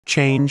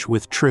Change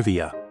with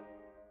trivia.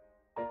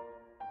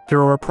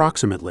 There are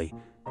approximately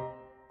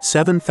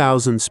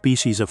 7,000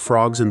 species of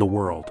frogs in the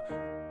world.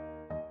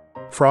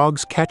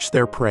 Frogs catch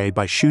their prey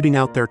by shooting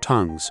out their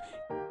tongues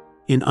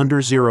in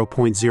under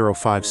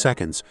 0.05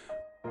 seconds.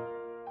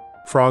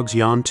 Frogs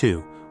yawn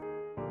too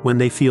when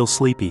they feel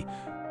sleepy.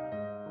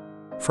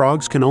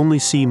 Frogs can only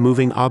see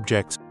moving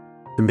objects,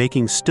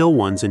 making still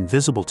ones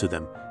invisible to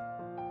them.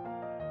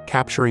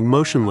 Capturing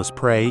motionless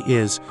prey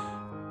is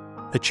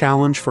a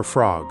challenge for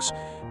frogs.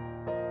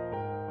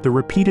 The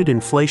repeated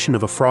inflation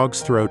of a frog's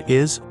throat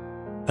is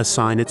a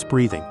sign it's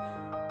breathing.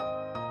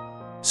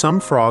 Some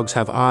frogs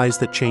have eyes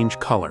that change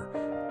color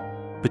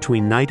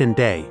between night and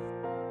day.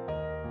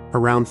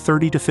 Around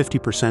 30 to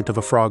 50% of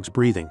a frog's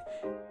breathing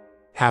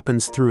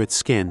happens through its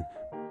skin.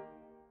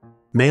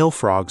 Male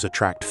frogs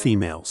attract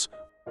females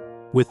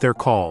with their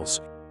calls.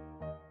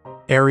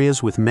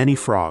 Areas with many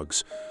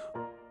frogs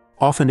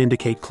often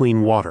indicate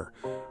clean water.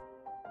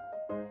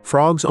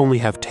 Frogs only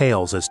have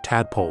tails as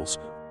tadpoles,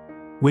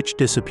 which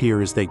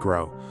disappear as they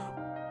grow.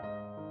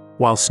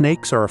 While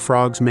snakes are a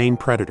frog's main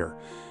predator,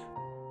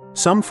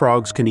 some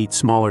frogs can eat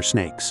smaller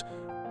snakes.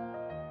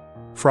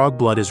 Frog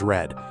blood is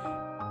red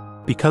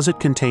because it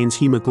contains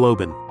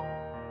hemoglobin.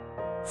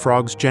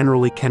 Frogs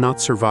generally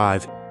cannot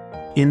survive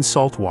in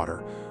salt water.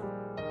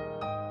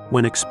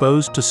 When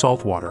exposed to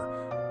salt water,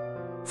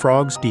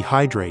 frogs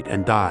dehydrate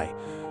and die.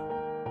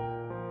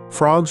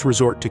 Frogs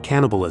resort to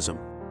cannibalism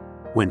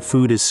when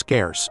food is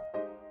scarce.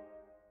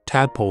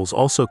 Tadpoles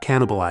also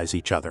cannibalize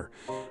each other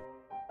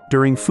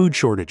during food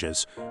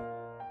shortages.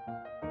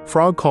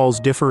 Frog calls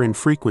differ in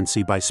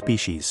frequency by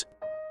species,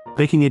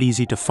 making it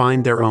easy to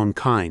find their own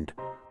kind.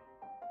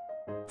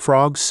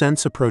 Frogs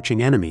sense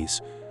approaching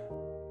enemies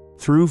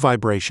through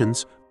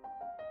vibrations.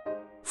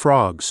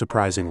 Frogs,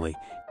 surprisingly,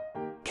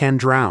 can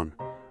drown.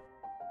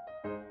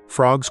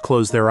 Frogs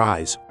close their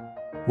eyes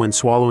when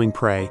swallowing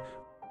prey.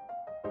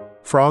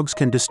 Frogs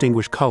can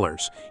distinguish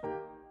colors,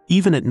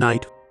 even at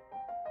night.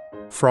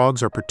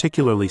 Frogs are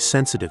particularly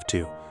sensitive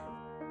to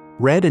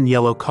red and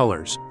yellow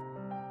colors.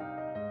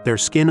 Their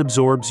skin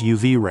absorbs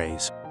UV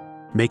rays,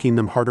 making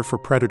them harder for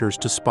predators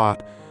to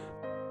spot.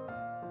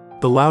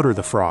 The louder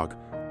the frog,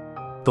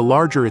 the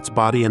larger its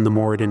body and the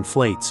more it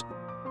inflates,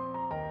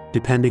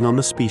 depending on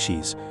the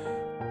species.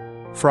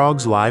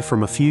 Frogs live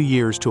from a few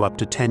years to up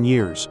to 10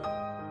 years.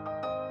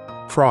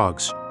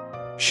 Frogs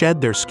shed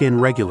their skin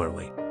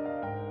regularly.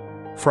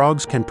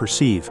 Frogs can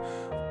perceive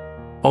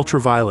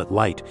ultraviolet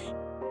light.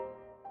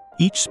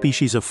 Each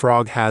species of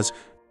frog has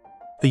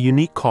a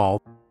unique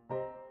call.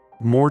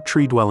 More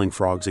tree-dwelling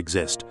frogs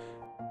exist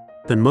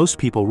than most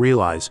people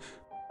realize.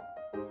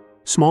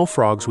 Small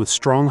frogs with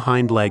strong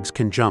hind legs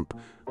can jump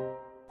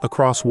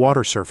across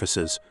water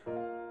surfaces.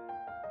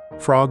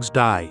 Frogs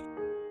die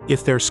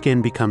if their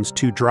skin becomes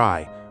too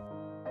dry.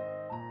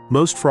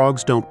 Most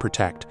frogs don't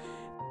protect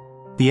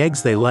the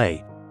eggs they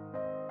lay.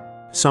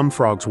 Some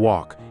frogs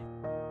walk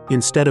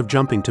instead of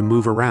jumping to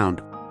move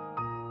around.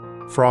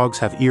 Frogs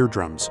have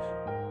eardrums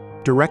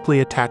directly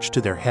attached to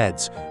their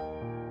heads.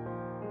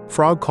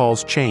 Frog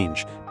calls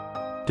change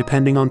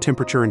depending on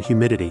temperature and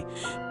humidity.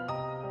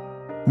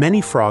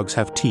 Many frogs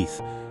have teeth,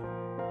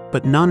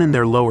 but none in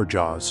their lower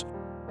jaws.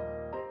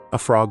 A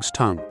frog's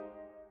tongue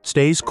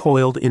stays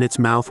coiled in its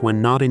mouth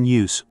when not in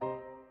use.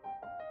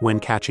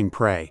 When catching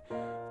prey,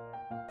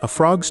 a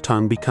frog's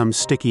tongue becomes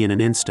sticky in an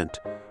instant.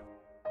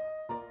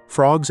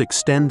 Frogs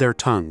extend their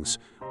tongues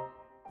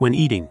when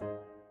eating.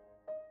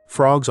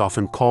 Frogs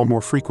often call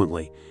more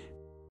frequently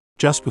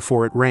just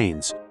before it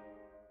rains.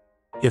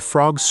 If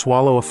frogs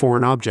swallow a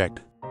foreign object,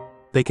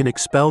 they can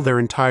expel their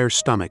entire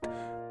stomach.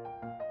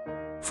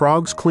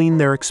 Frogs clean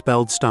their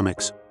expelled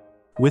stomachs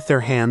with their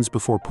hands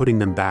before putting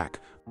them back.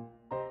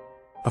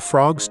 A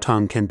frog's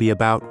tongue can be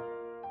about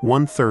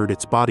 1/3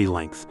 its body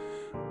length.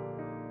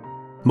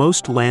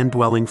 Most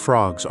land-dwelling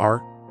frogs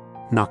are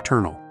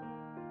nocturnal.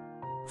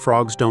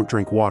 Frogs don't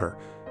drink water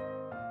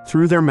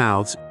through their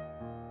mouths.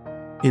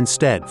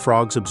 Instead,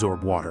 frogs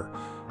absorb water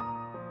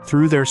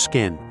through their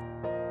skin.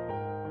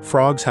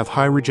 Frogs have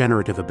high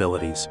regenerative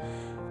abilities,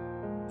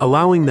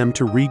 allowing them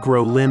to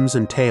regrow limbs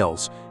and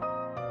tails.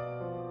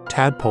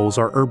 Tadpoles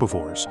are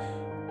herbivores,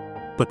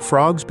 but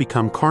frogs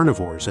become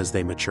carnivores as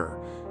they mature.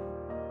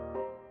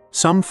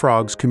 Some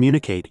frogs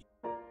communicate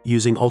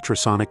using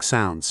ultrasonic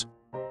sounds.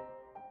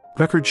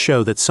 Records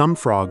show that some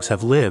frogs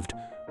have lived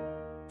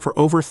for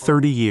over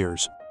 30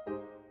 years.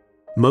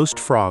 Most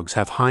frogs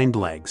have hind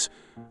legs,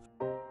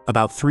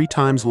 about 3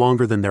 times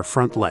longer than their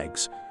front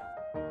legs.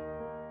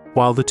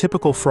 While the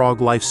typical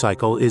frog life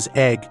cycle is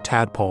egg,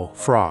 tadpole,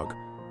 frog,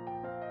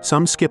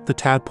 some skip the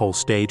tadpole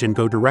stage and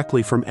go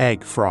directly from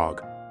egg,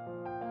 frog.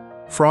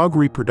 Frog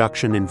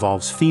reproduction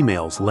involves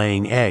females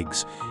laying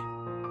eggs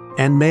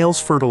and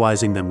males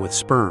fertilizing them with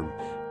sperm.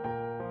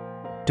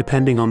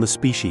 Depending on the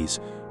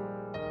species,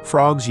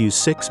 frogs use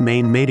 6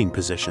 main mating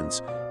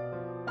positions.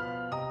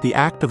 The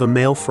act of a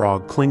male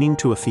frog clinging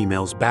to a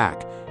female's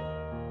back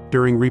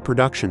during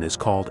reproduction is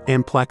called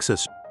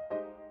amplexus.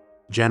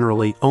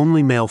 Generally,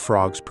 only male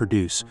frogs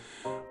produce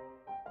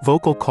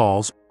vocal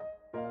calls.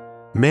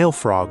 Male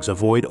frogs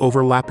avoid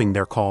overlapping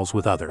their calls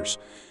with others,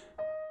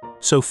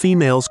 so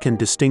females can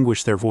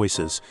distinguish their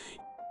voices.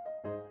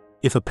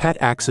 If a pet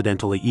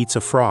accidentally eats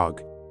a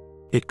frog,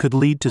 it could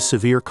lead to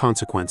severe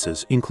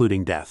consequences,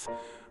 including death.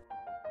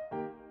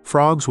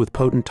 Frogs with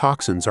potent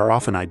toxins are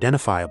often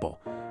identifiable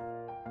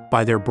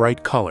by their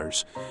bright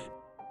colors.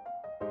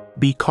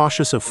 Be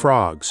cautious of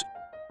frogs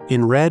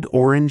in red,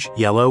 orange,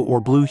 yellow,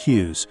 or blue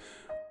hues.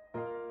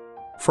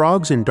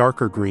 Frogs in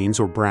darker greens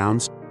or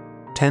browns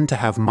tend to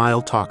have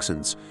mild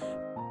toxins.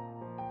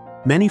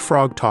 Many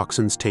frog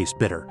toxins taste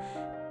bitter,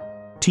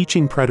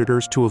 teaching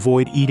predators to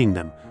avoid eating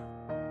them.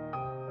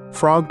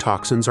 Frog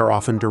toxins are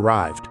often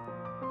derived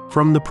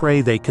from the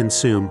prey they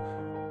consume.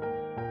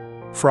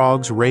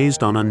 Frogs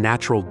raised on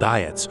unnatural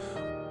diets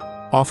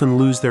often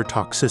lose their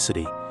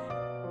toxicity.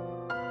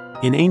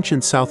 In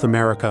ancient South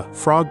America,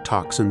 frog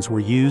toxins were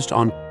used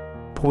on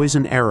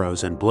poison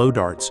arrows and blow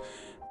darts.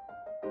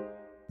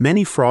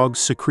 Many frogs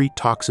secrete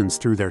toxins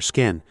through their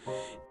skin,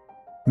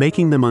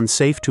 making them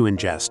unsafe to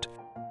ingest.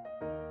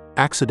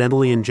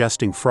 Accidentally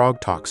ingesting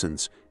frog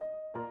toxins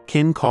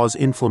can cause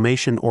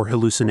inflammation or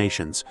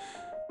hallucinations.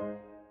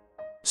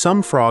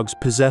 Some frogs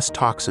possess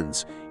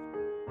toxins,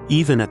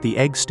 even at the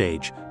egg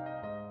stage.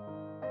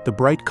 The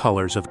bright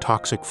colors of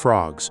toxic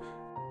frogs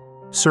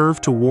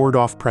serve to ward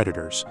off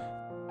predators.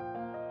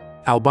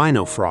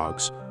 Albino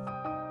frogs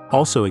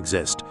also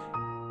exist.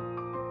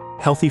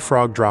 Healthy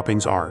frog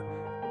droppings are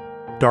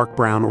dark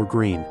brown or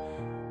green.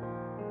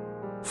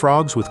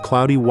 Frogs with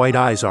cloudy white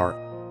eyes are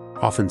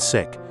often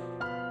sick.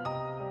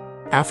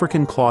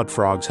 African clawed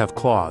frogs have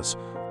claws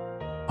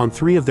on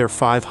 3 of their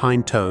 5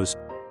 hind toes.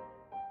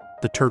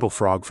 The turtle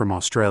frog from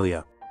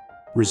Australia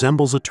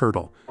resembles a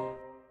turtle.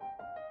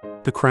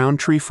 The crowned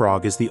tree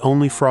frog is the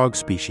only frog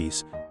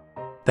species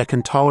that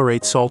can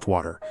tolerate salt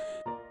water.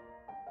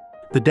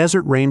 The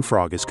desert rain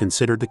frog is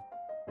considered the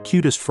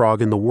cutest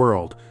frog in the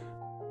world.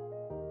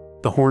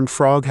 The horned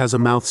frog has a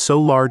mouth so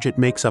large it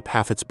makes up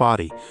half its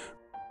body,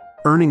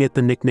 earning it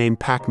the nickname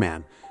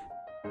Pac-Man.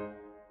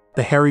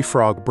 The hairy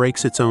frog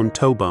breaks its own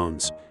toe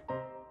bones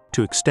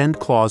to extend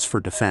claws for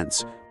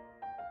defense.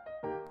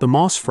 The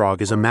moss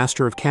frog is a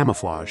master of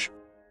camouflage,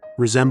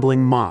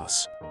 resembling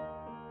moss.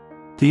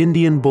 The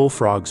Indian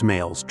bullfrog's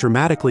males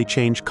dramatically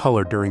change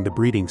color during the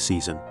breeding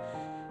season.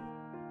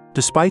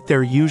 Despite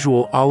their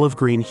usual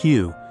olive-green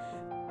hue,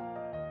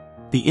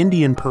 the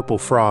Indian purple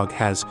frog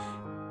has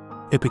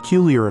a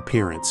peculiar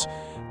appearance.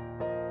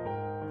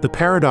 The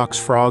paradox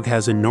frog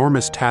has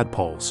enormous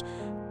tadpoles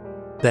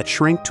that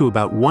shrink to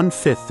about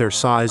 1/5 their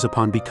size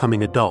upon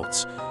becoming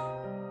adults.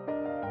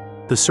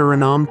 The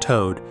Suriname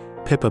toad,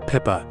 Pippa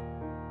pippa,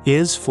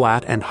 is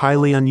flat and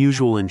highly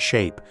unusual in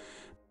shape.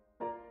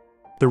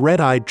 The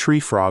red-eyed tree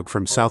frog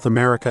from South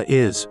America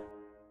is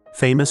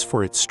famous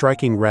for its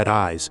striking red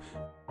eyes.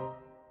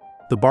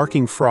 The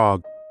barking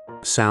frog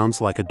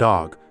sounds like a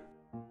dog.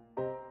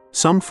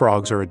 Some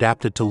frogs are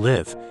adapted to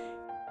live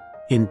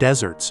in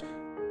deserts.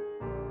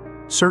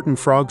 Certain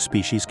frog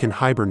species can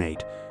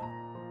hibernate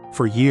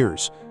for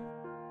years.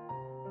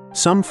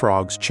 Some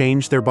frogs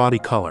change their body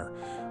color,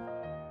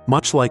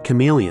 much like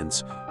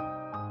chameleons.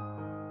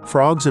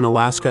 Frogs in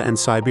Alaska and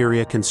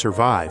Siberia can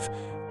survive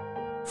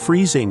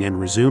freezing and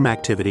resume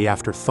activity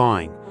after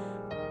thawing.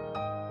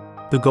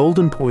 The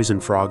golden poison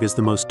frog is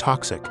the most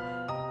toxic,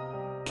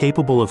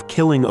 capable of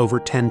killing over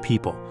 10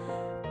 people.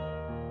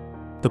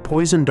 The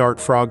poison dart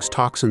frog's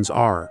toxins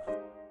are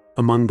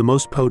among the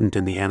most potent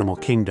in the animal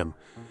kingdom.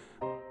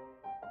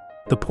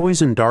 The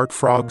poison dart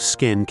frog's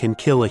skin can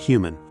kill a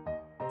human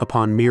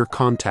upon mere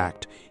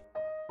contact.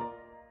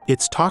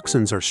 Its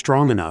toxins are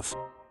strong enough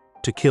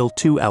to kill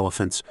 2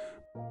 elephants.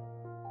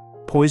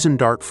 Poison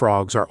dart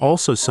frogs are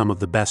also some of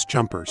the best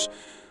jumpers,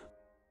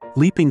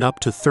 leaping up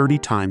to 30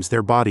 times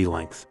their body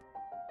length.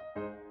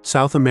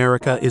 South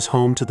America is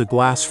home to the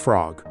glass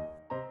frog,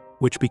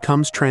 which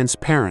becomes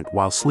transparent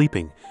while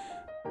sleeping.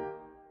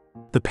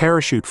 The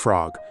parachute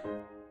frog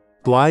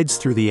glides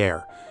through the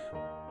air.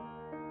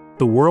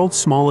 The world's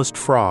smallest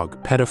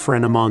frog,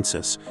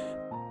 Petaphrenomonsis,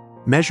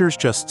 measures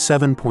just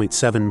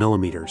 7.7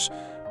 millimeters.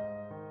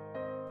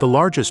 The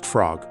largest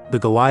frog, the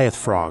Goliath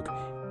frog,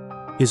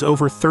 is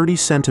over 30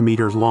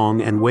 centimeters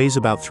long and weighs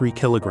about 3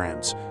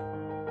 kilograms.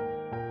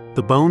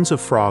 The bones of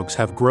frogs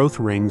have growth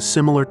rings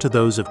similar to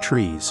those of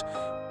trees,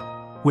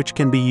 which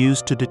can be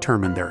used to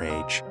determine their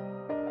age.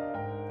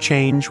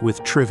 Change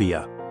with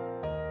trivia.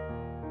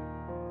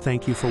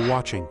 Thank you for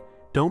watching.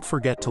 Don't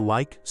forget to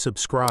like,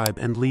 subscribe,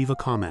 and leave a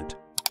comment.